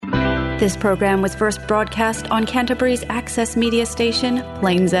This program was first broadcast on Canterbury's access media station,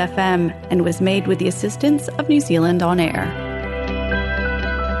 Plains FM, and was made with the assistance of New Zealand On Air.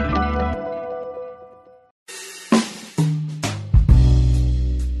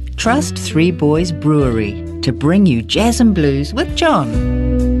 Trust Three Boys Brewery to bring you Jazz and Blues with John.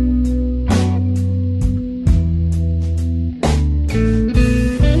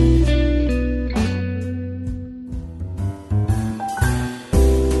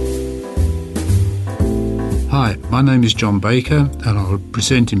 Hi, my name is John Baker and I'll be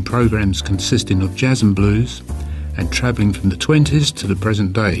presenting programmes consisting of jazz and blues and travelling from the 20s to the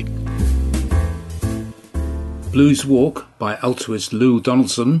present day. Blues Walk by altoist Lou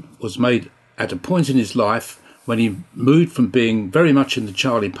Donaldson was made at a point in his life when he moved from being very much in the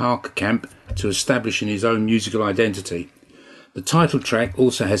Charlie Parker camp to establishing his own musical identity. The title track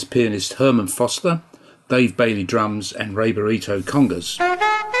also has pianist Herman Foster, Dave Bailey drums and Ray Burrito congas.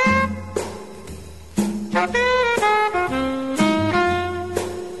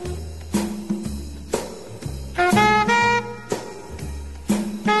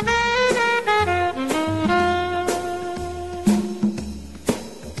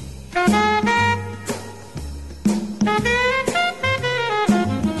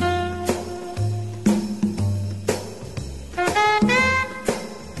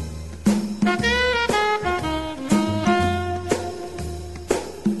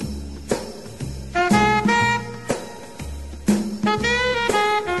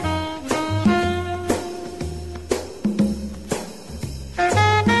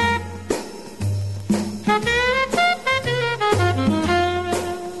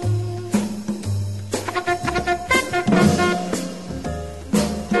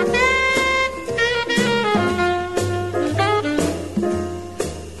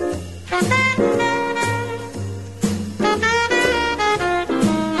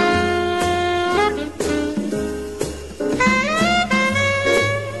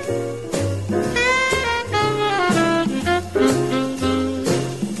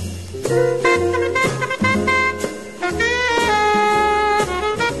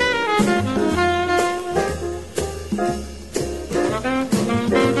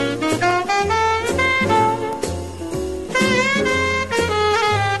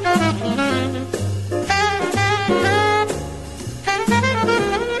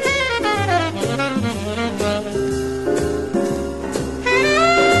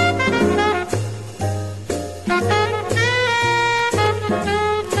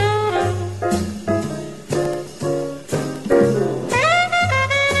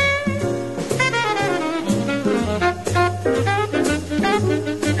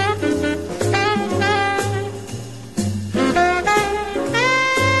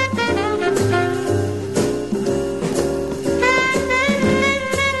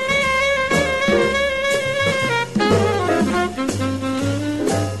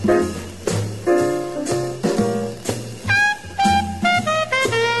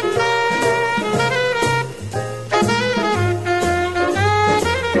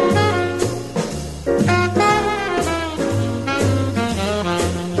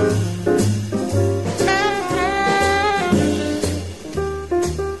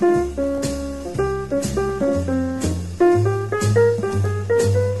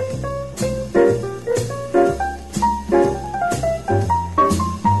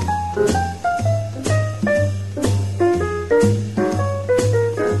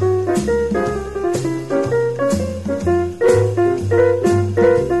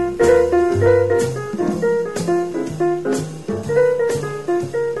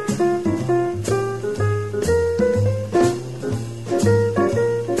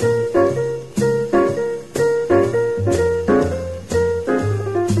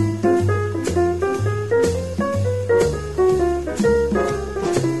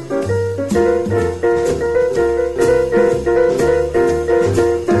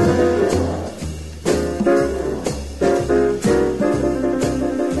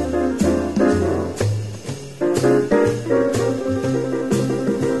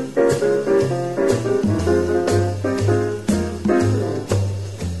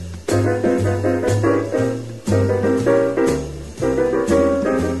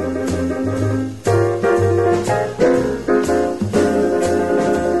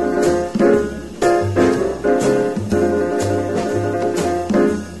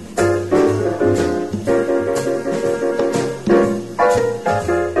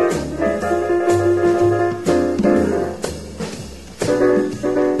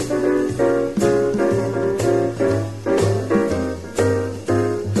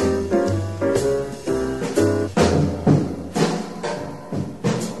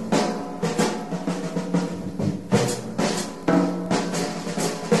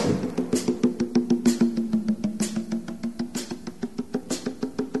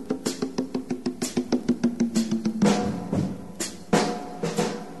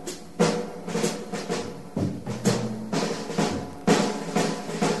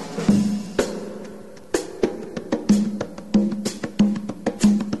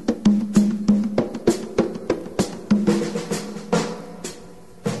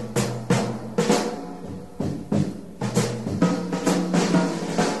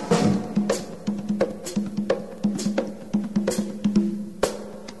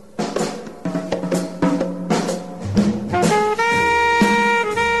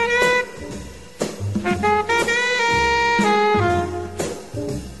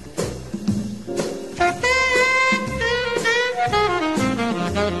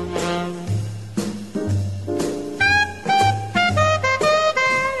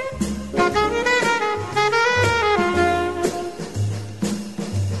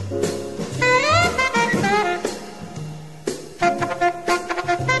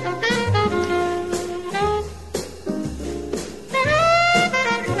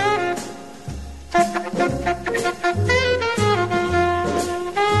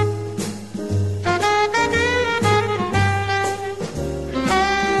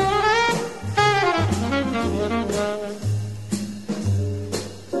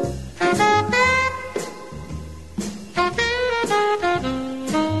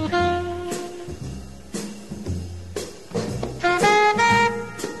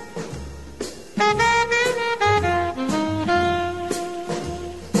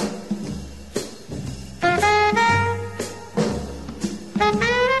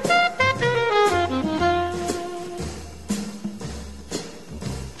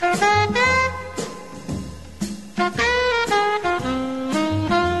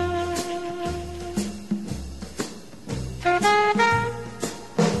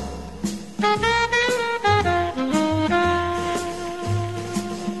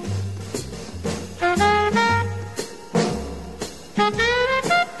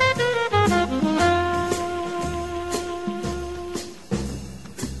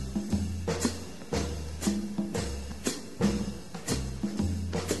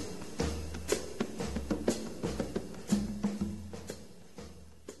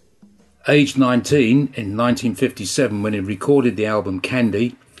 Aged 19 in 1957, when he recorded the album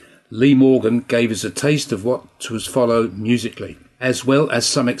Candy, Lee Morgan gave us a taste of what was followed musically. As well as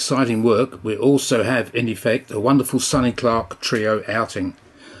some exciting work, we also have, in effect, a wonderful Sonny Clark trio outing.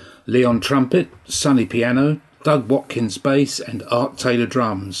 Leon trumpet, Sonny piano, Doug Watkins bass and Art Taylor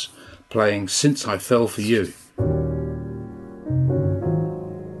drums, playing Since I Fell For You.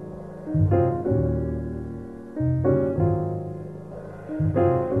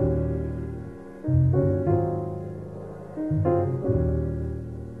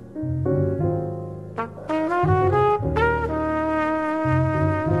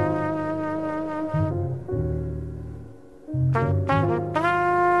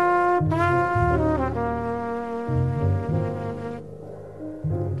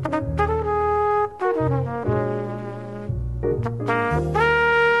 Thank you.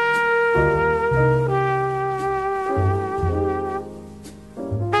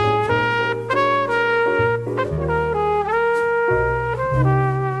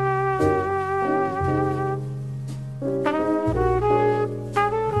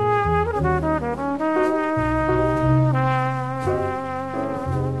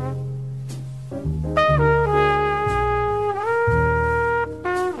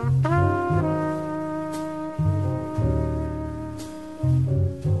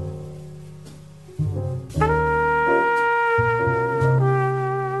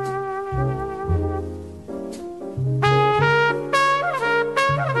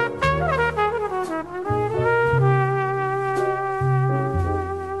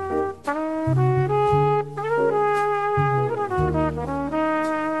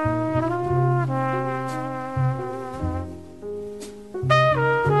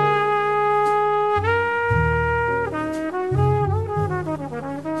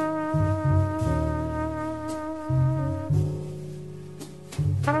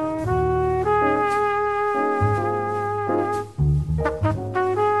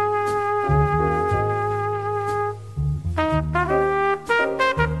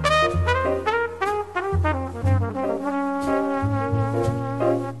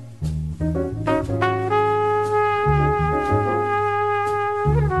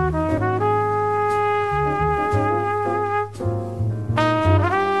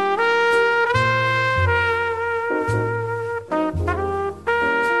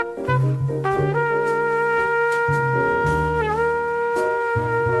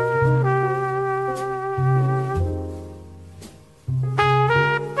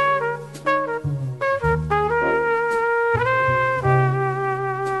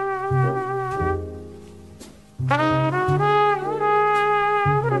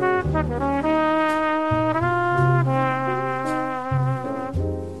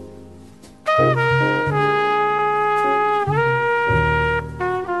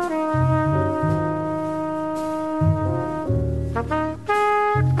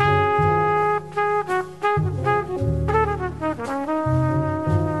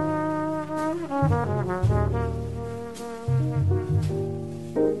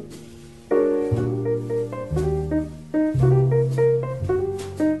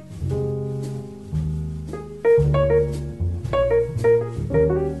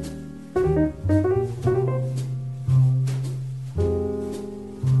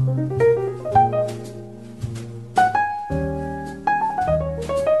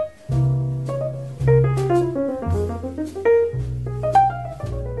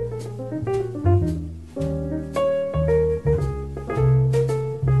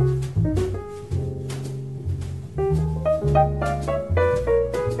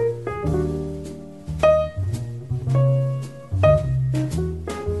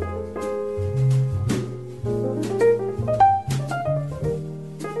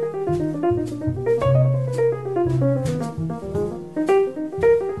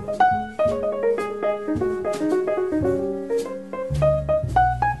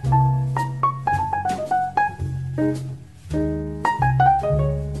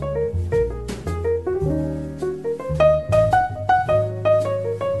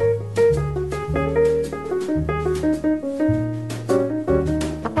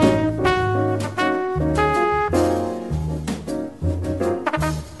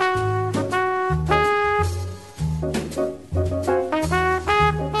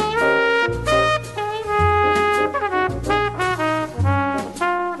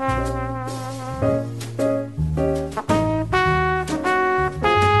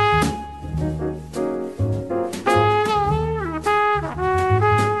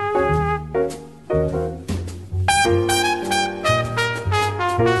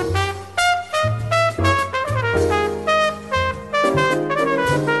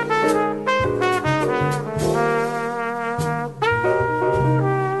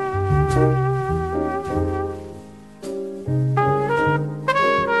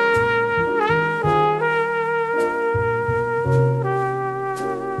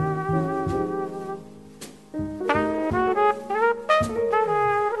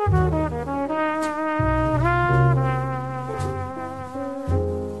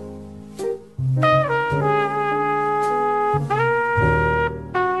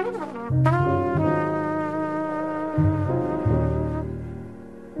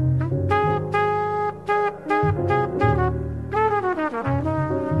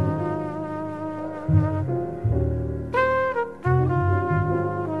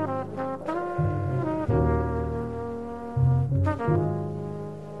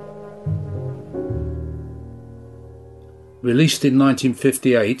 Released in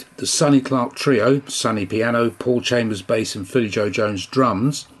 1958, the Sonny Clark Trio, Sonny piano, Paul Chambers bass and Philly Joe Jones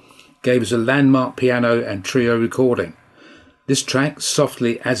drums, gave us a landmark piano and trio recording. This track,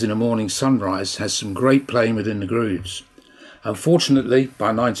 Softly as in a Morning Sunrise, has some great playing within the grooves. Unfortunately,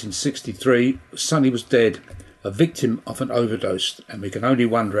 by 1963, Sonny was dead, a victim of an overdose, and we can only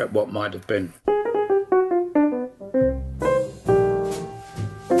wonder at what might have been.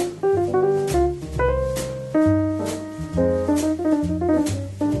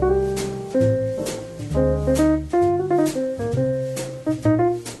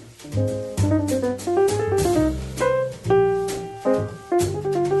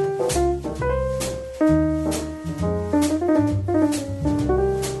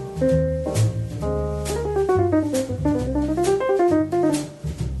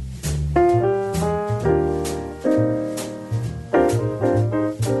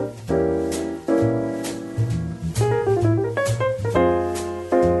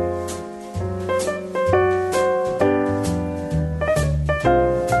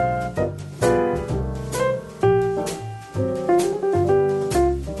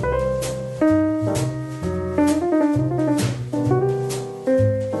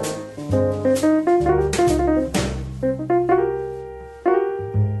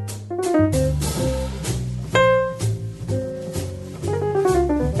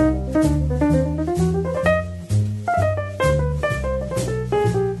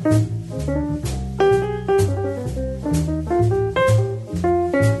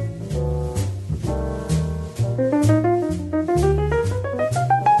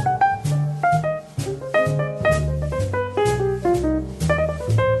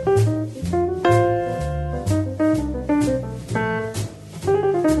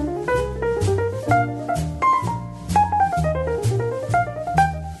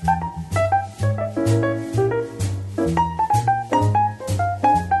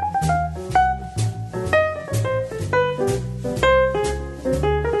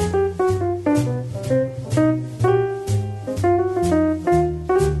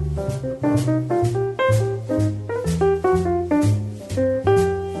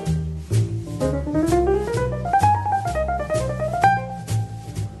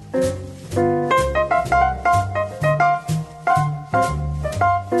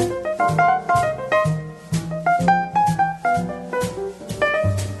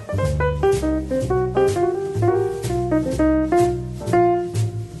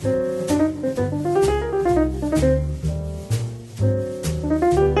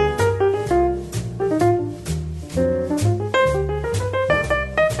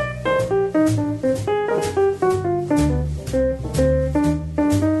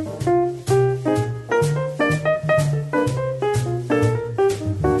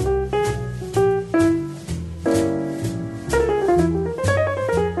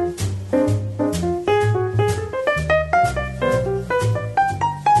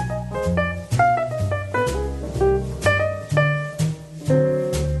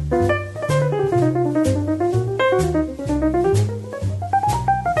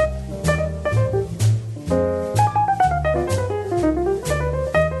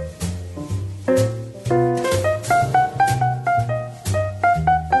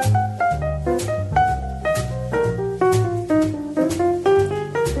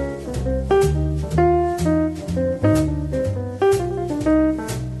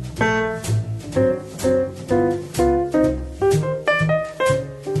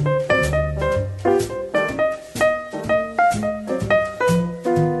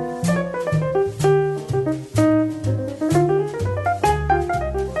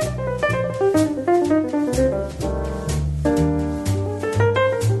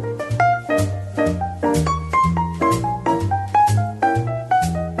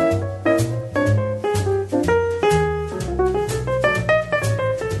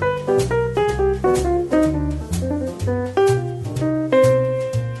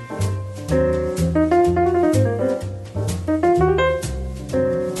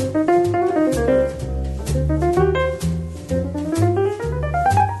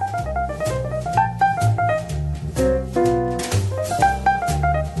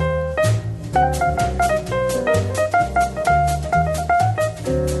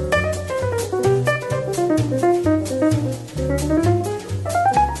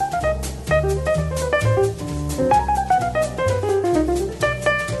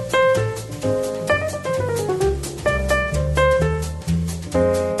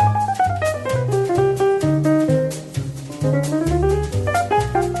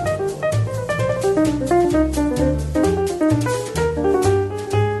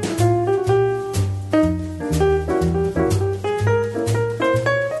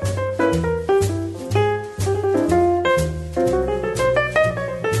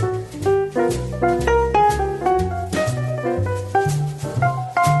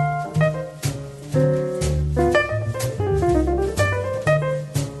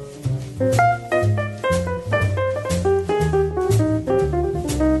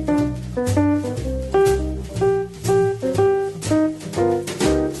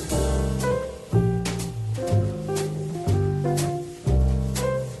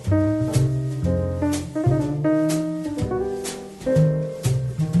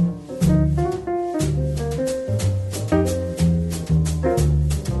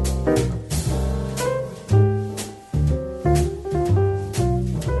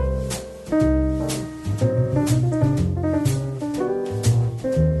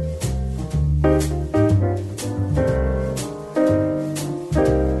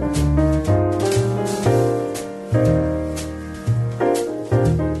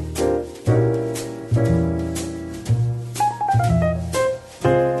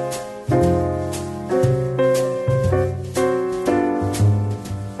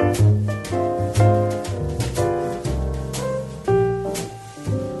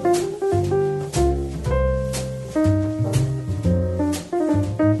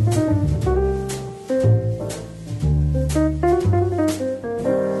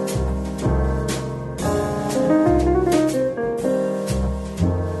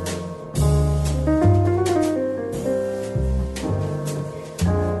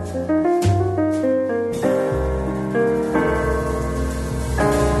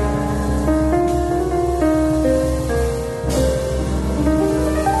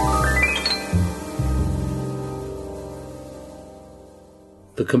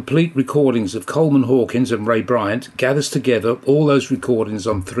 The complete recordings of Coleman Hawkins and Ray Bryant gathers together all those recordings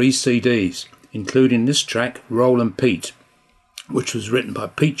on 3 CDs, including this track, Rollin' Pete, which was written by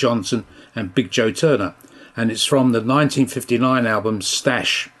Pete Johnson and Big Joe Turner, and it's from the 1959 album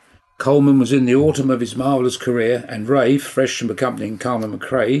Stash. Coleman was in the autumn of his marvellous career, and Ray, fresh from accompanying Carmen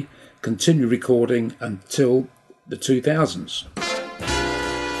McRae, continued recording until the 2000s.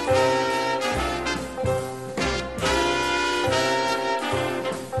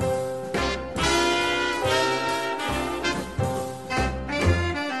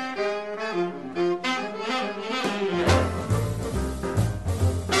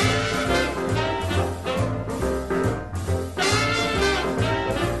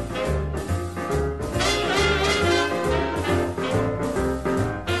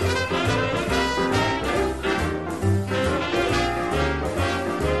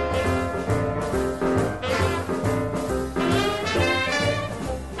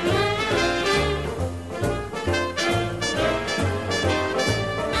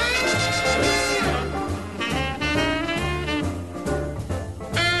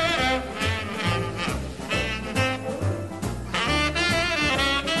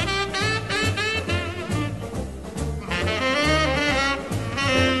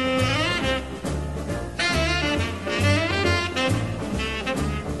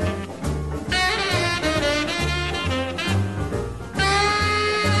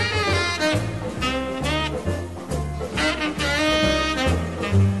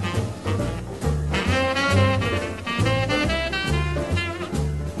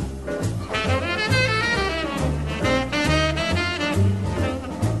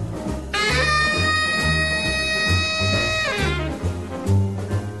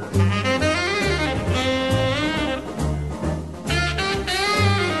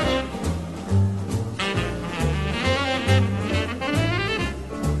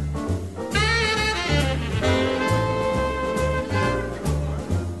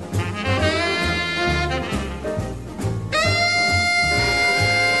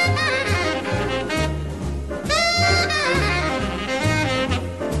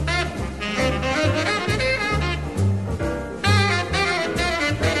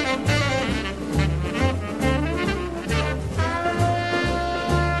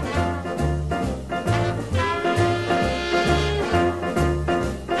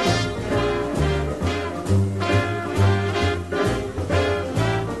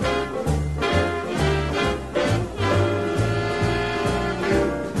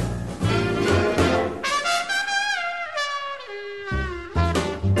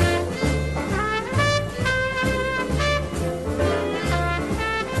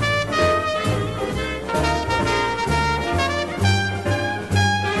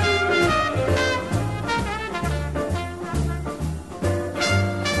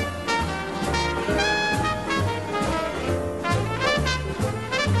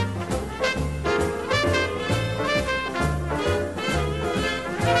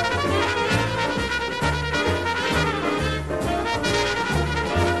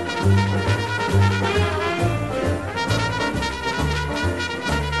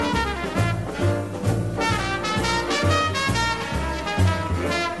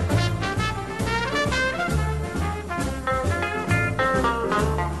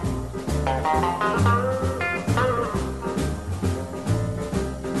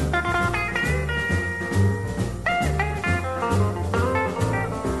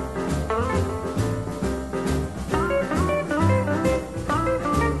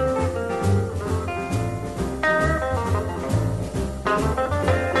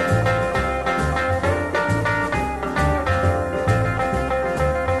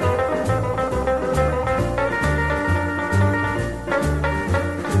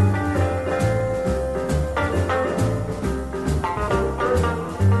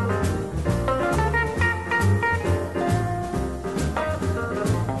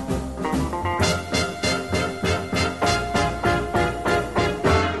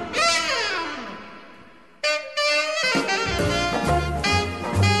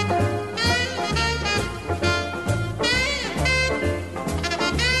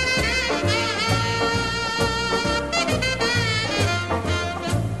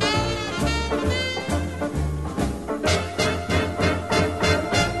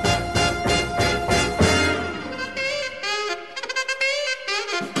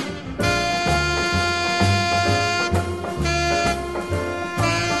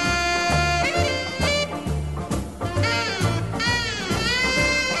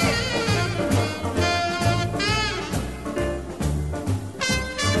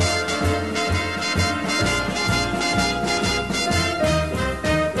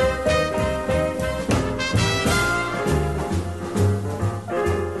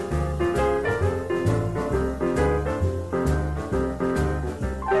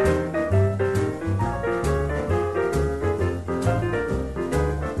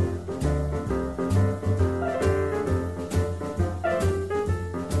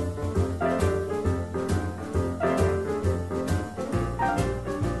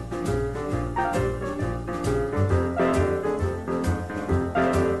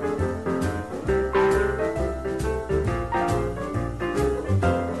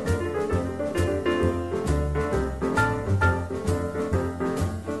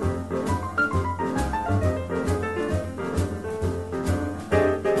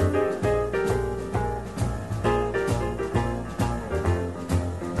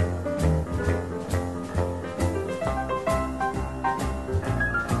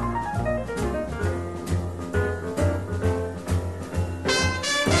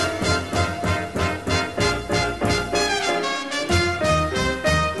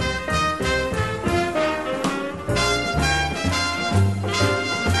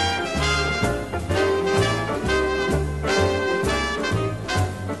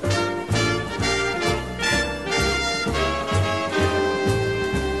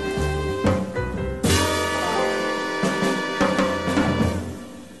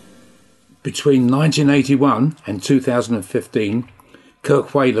 Between 1981 and 2015, Kirk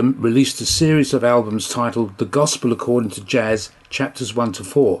Whalum released a series of albums titled The Gospel According to Jazz, Chapters 1 to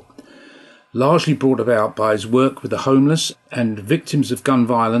 4, largely brought about by his work with the homeless and victims of gun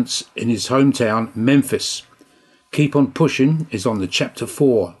violence in his hometown, Memphis. Keep On Pushing is on the Chapter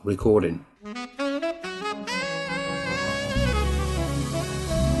 4 recording.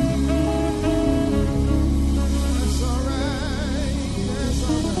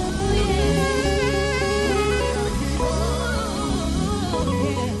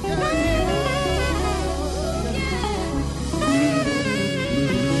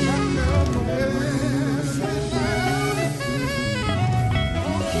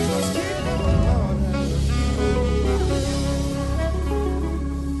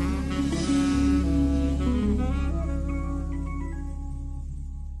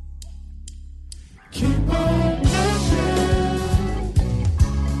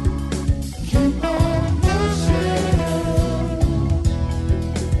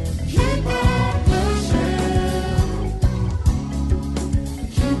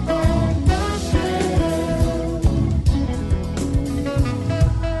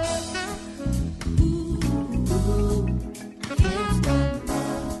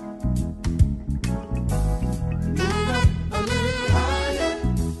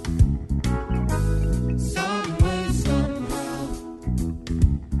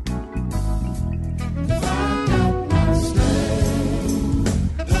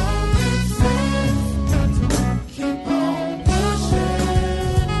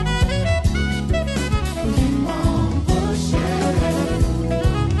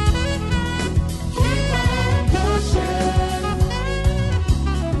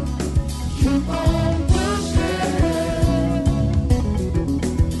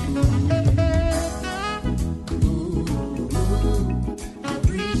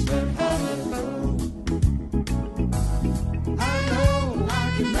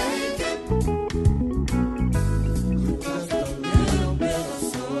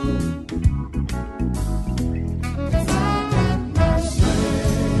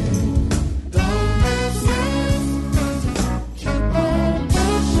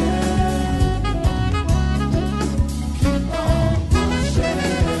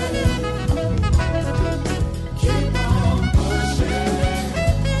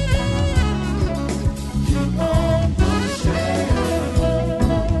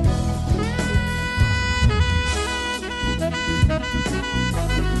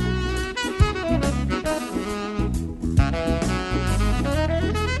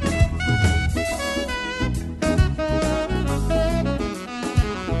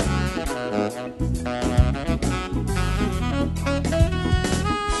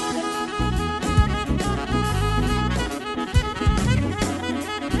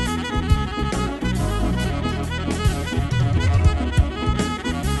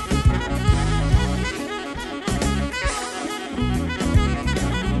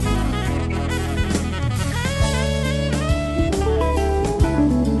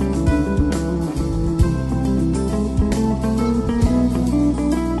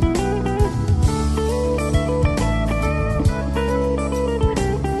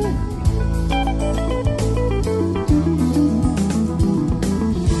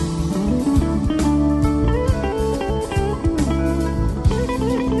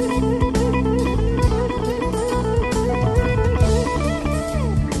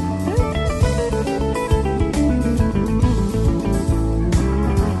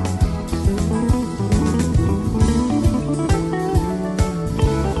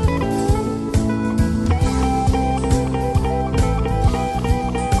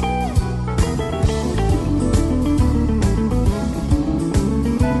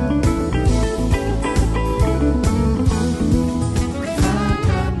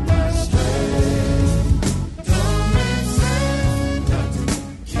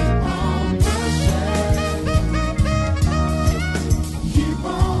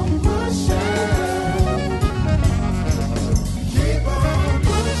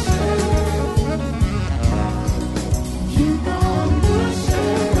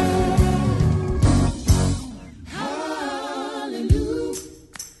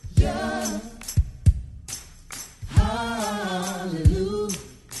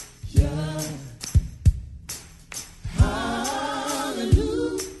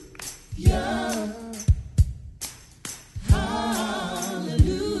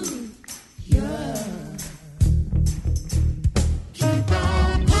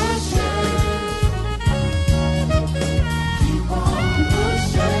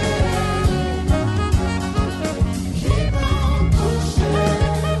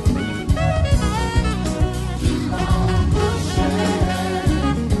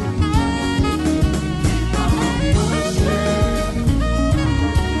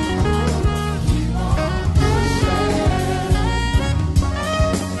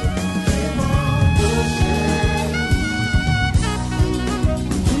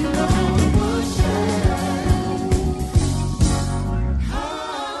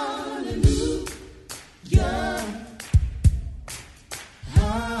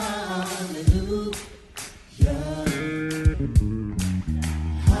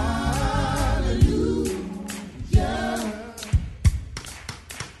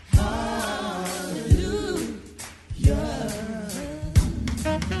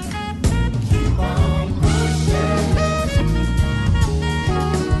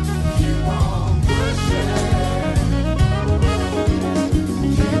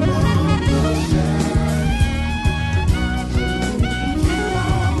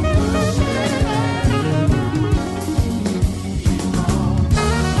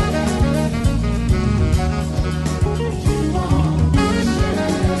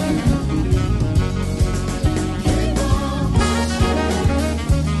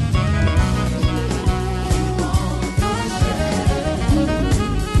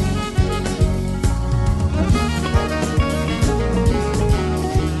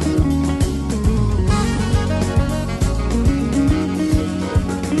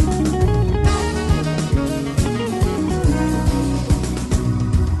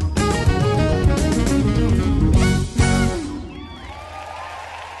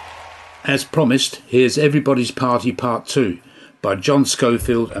 As promised, here's Everybody's Party Part 2 by John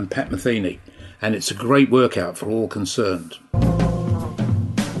Schofield and Pat Metheny, and it's a great workout for all concerned.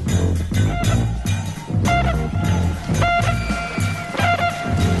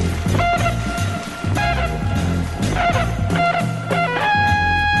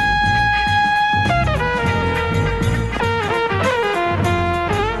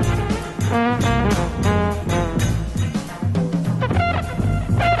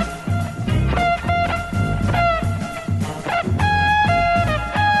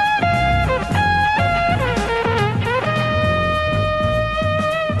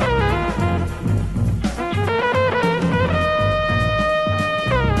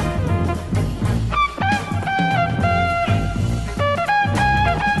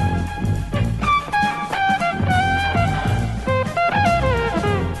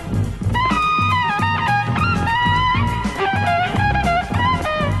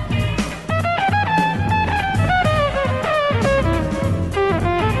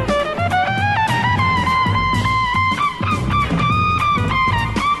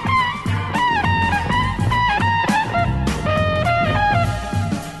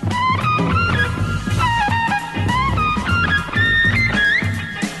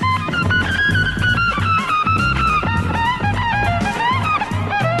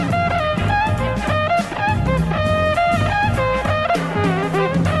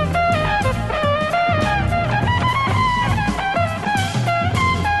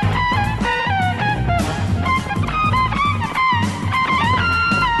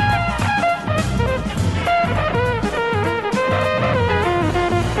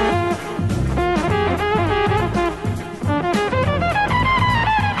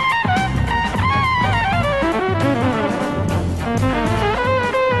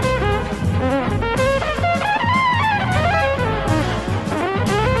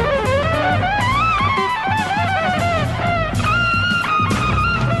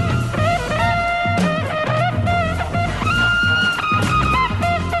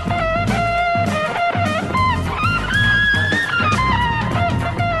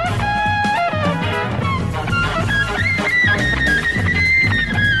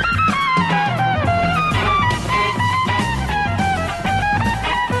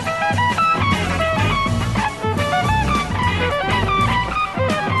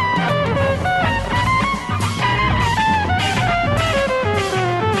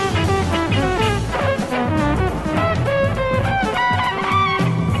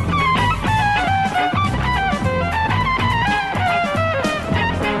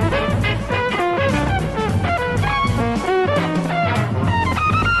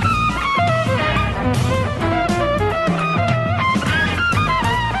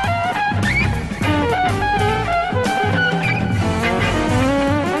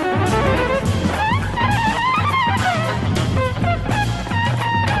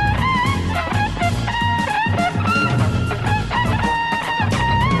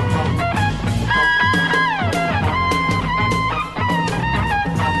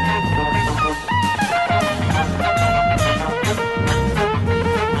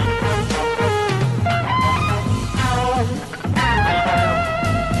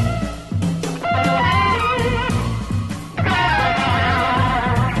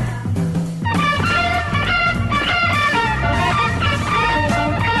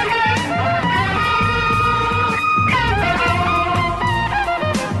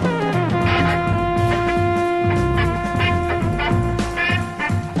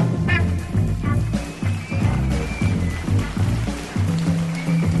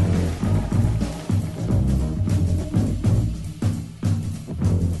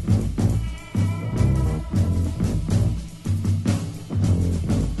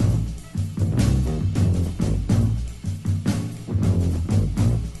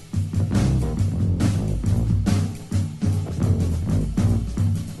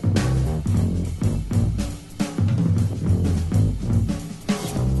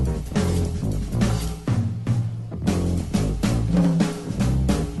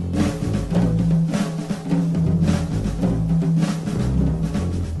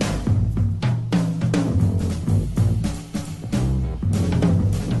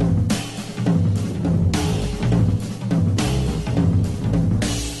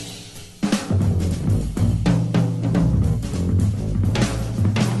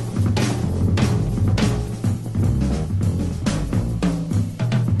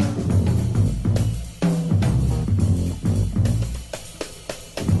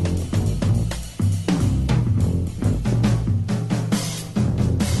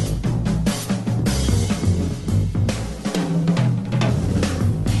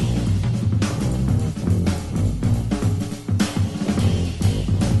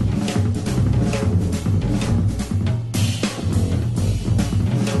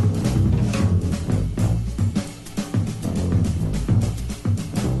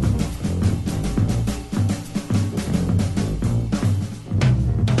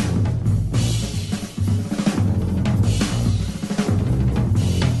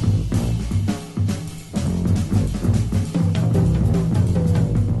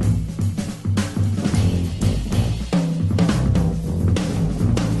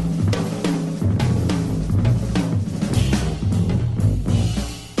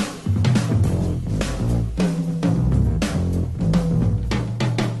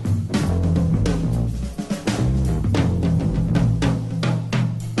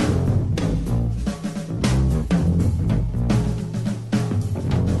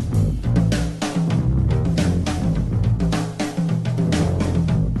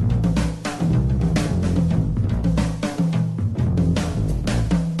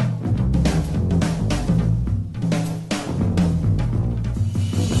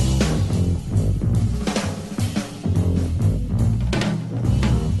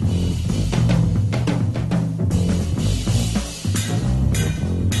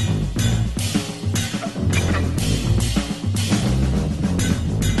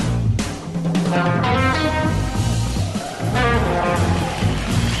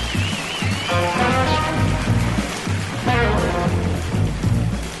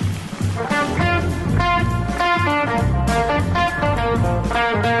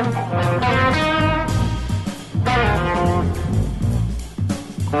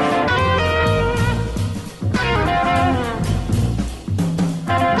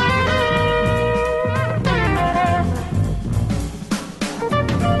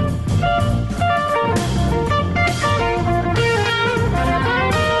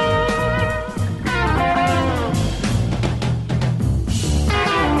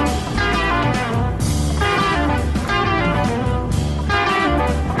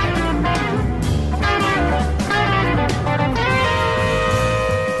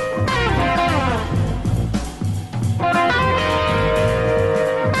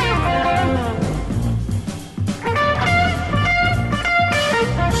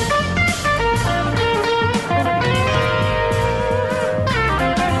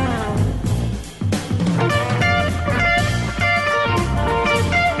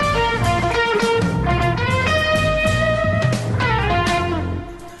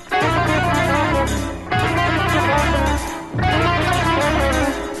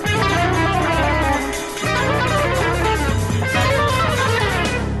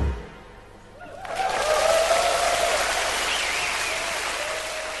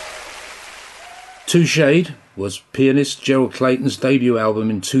 Two Shade was pianist Gerald Clayton's debut album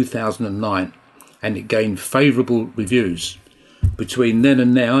in 2009, and it gained favourable reviews. Between then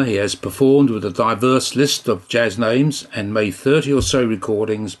and now, he has performed with a diverse list of jazz names and made 30 or so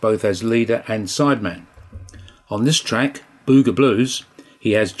recordings both as leader and sideman. On this track, Booga Blues,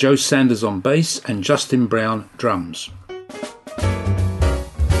 he has Joe Sanders on bass and Justin Brown drums.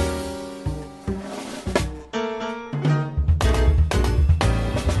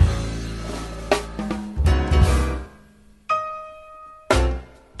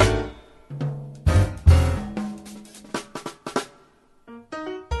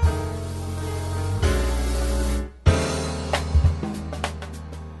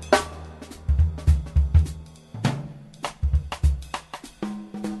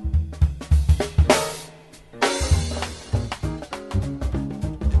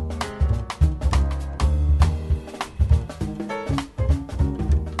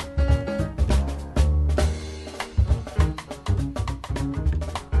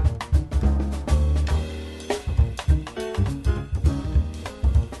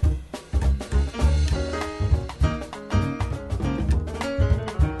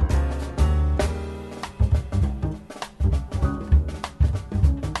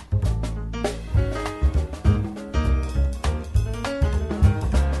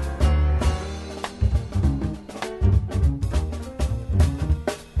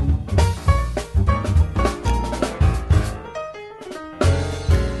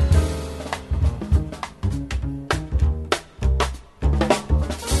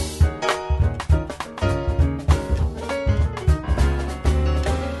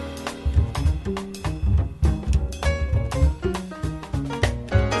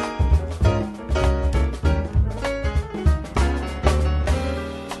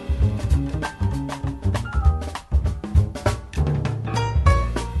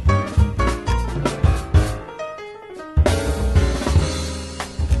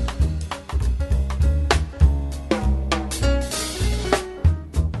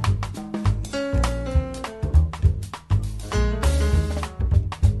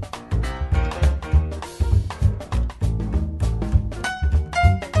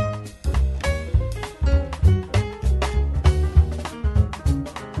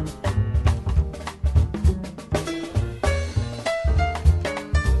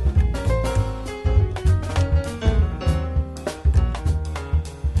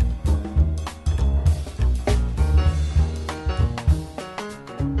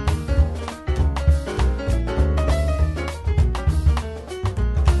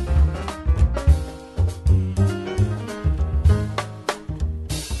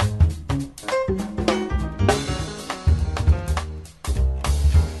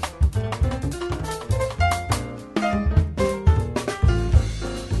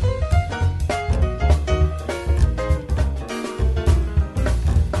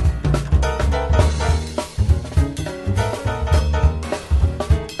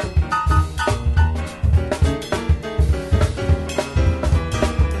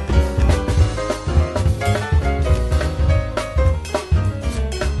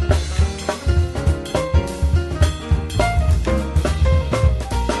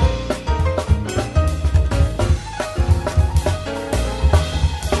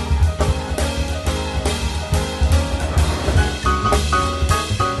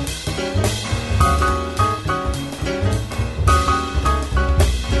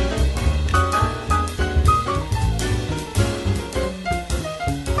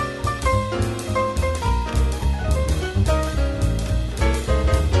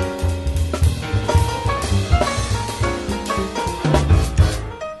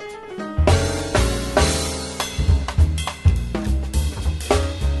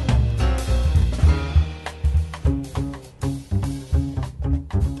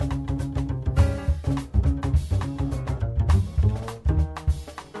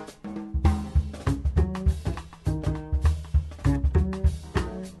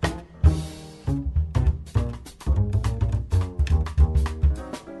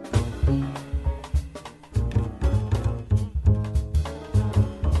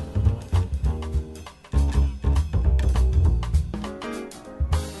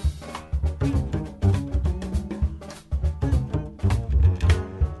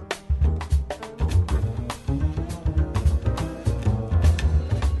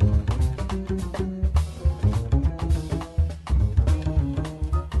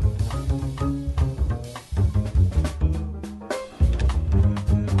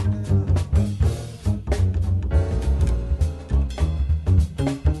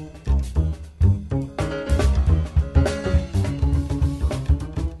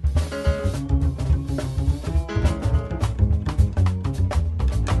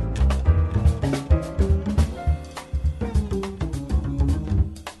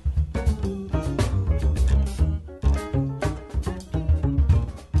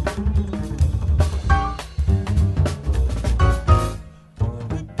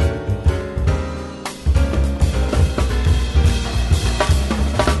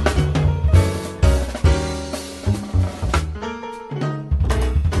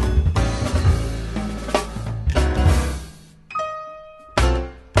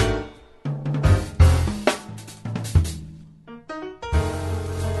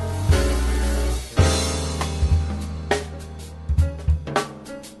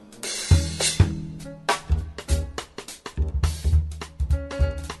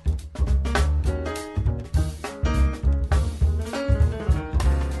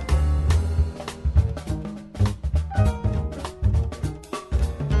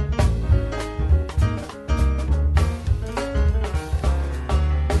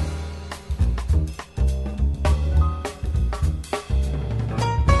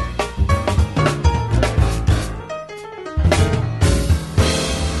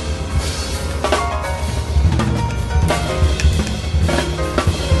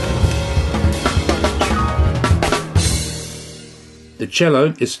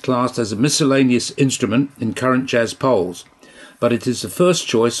 cello is classed as a miscellaneous instrument in current jazz polls, but it is the first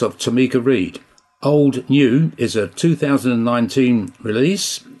choice of Tamika Reed. Old New is a 2019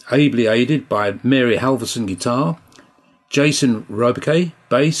 release, ably aided by Mary Halverson guitar, Jason Robiquet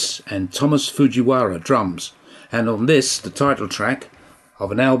bass, and Thomas Fujiwara drums, and on this, the title track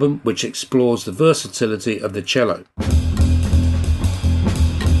of an album which explores the versatility of the cello.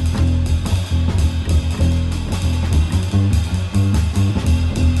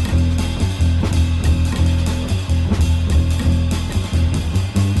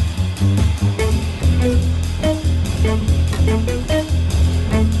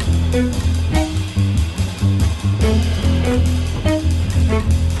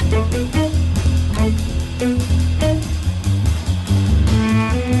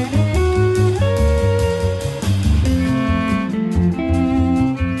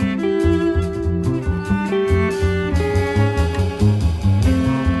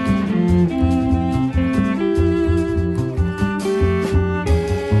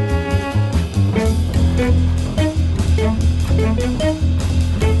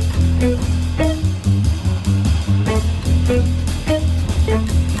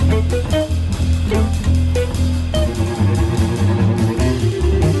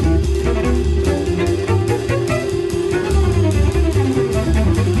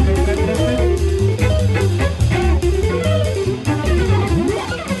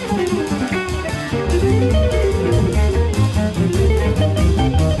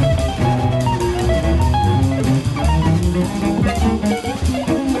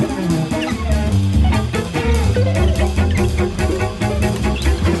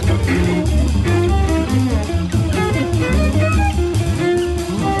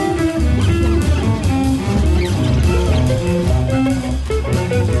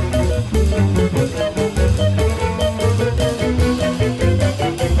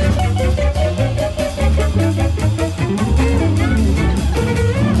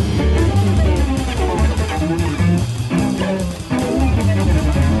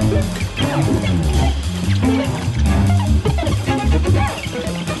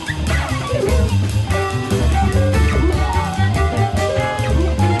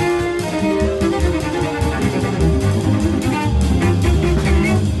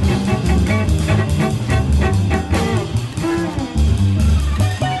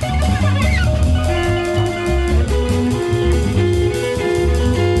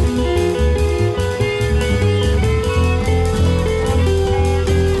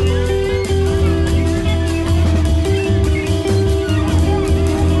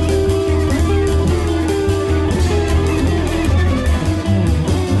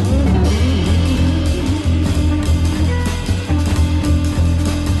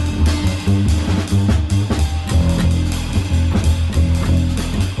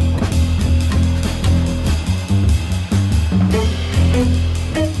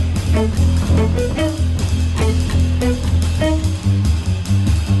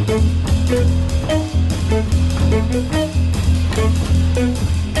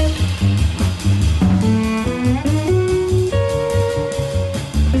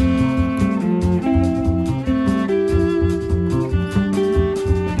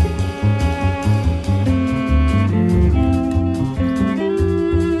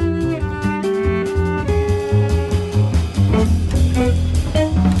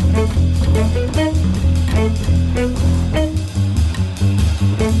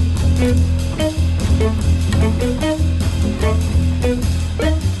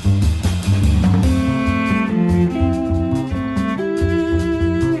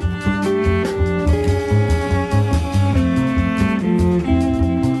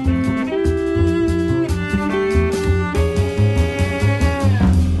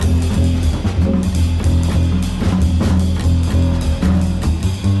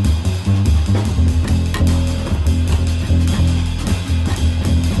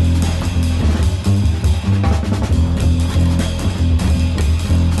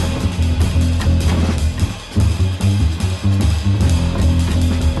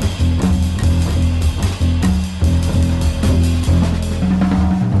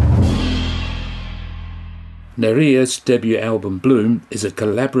 Nerea's debut album Bloom is a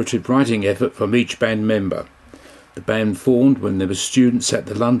collaborative writing effort from each band member. The band formed when they were students at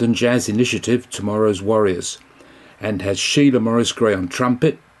the London Jazz Initiative Tomorrow's Warriors, and has Sheila Morris-Gray on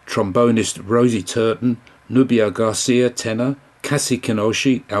trumpet, trombonist Rosie Turton, Nubia Garcia tenor, Cassie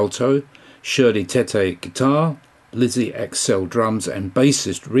Kinoshi alto, Shirley Tete guitar, Lizzie Axel drums, and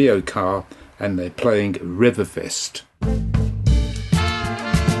bassist Rio Carr, and they're playing Riverfest.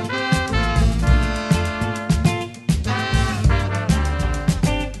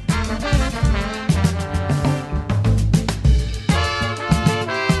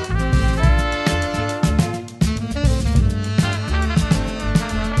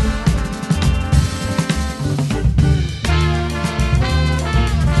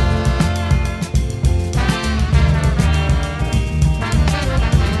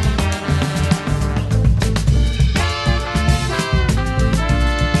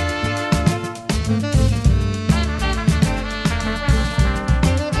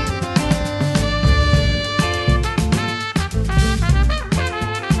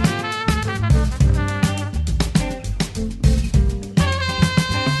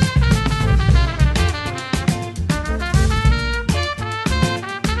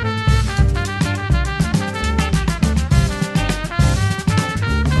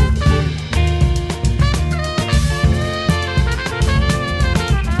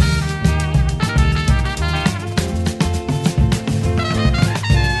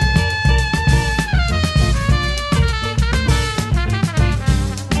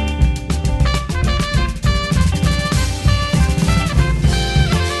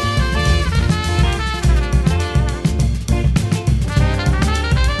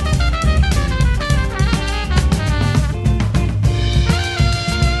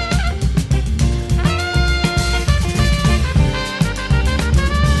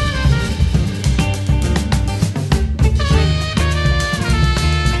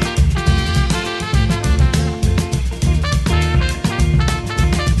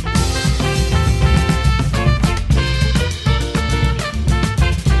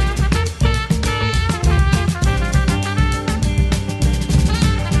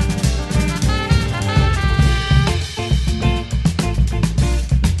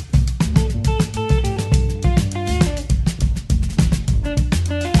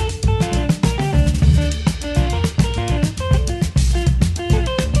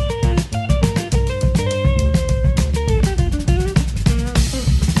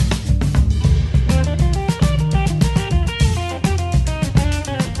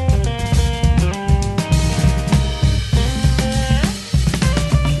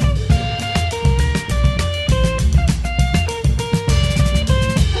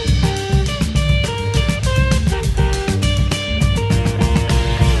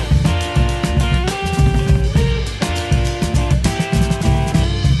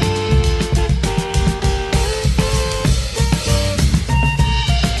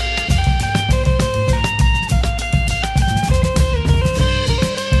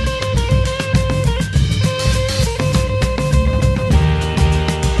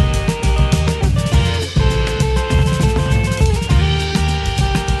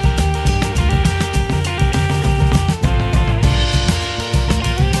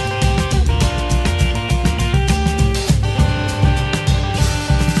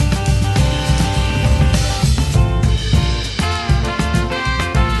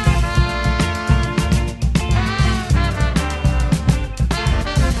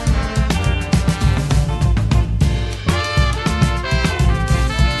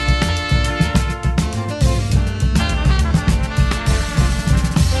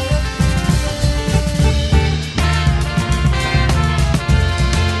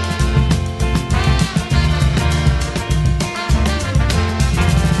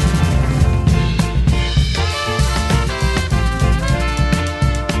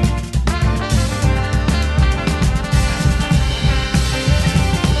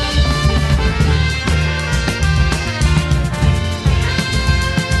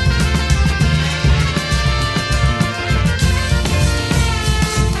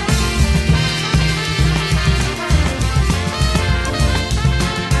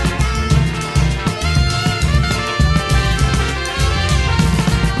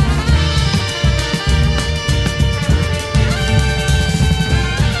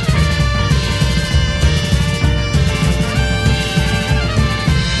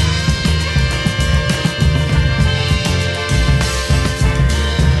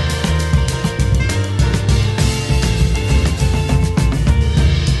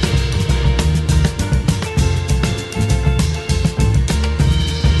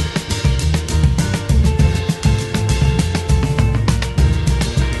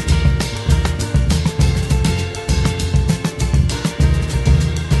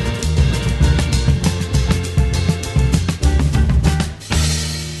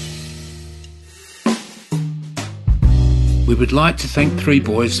 would like to thank Three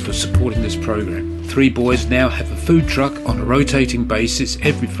Boys for supporting this programme. Three Boys now have a food truck on a rotating basis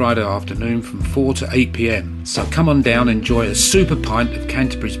every Friday afternoon from 4 to 8 p.m. So come on down and enjoy a super pint of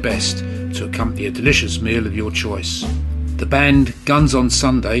Canterbury's best to accompany a delicious meal of your choice. The band Guns on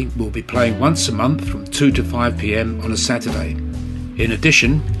Sunday will be playing once a month from 2 to 5 p.m. on a Saturday. In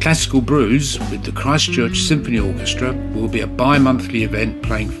addition, Classical Brews with the Christchurch Symphony Orchestra will be a bi-monthly event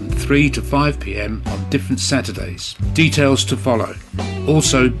playing from 3 to 5 p.m. on different Saturdays. Details to follow.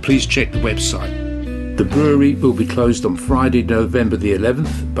 Also, please check the website. The brewery will be closed on Friday, November the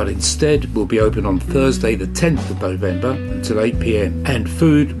 11th, but instead will be open on Thursday the 10th of November until 8 p.m. and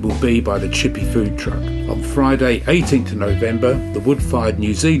food will be by the Chippy Food Truck. On Friday, 18th of November, the wood-fired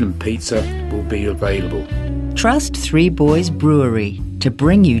New Zealand pizza will be available. Trust Three Boys Brewery to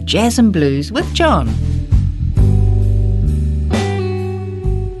bring you jazz and blues with John.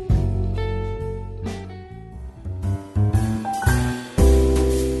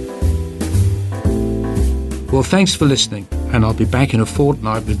 Well, thanks for listening, and I'll be back in a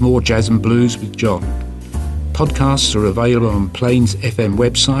fortnight with more Jazz and Blues with John. Podcasts are available on Plains FM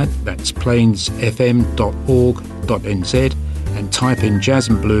website, that's plainsfm.org.nz, and type in Jazz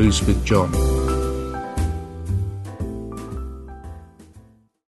and Blues with John.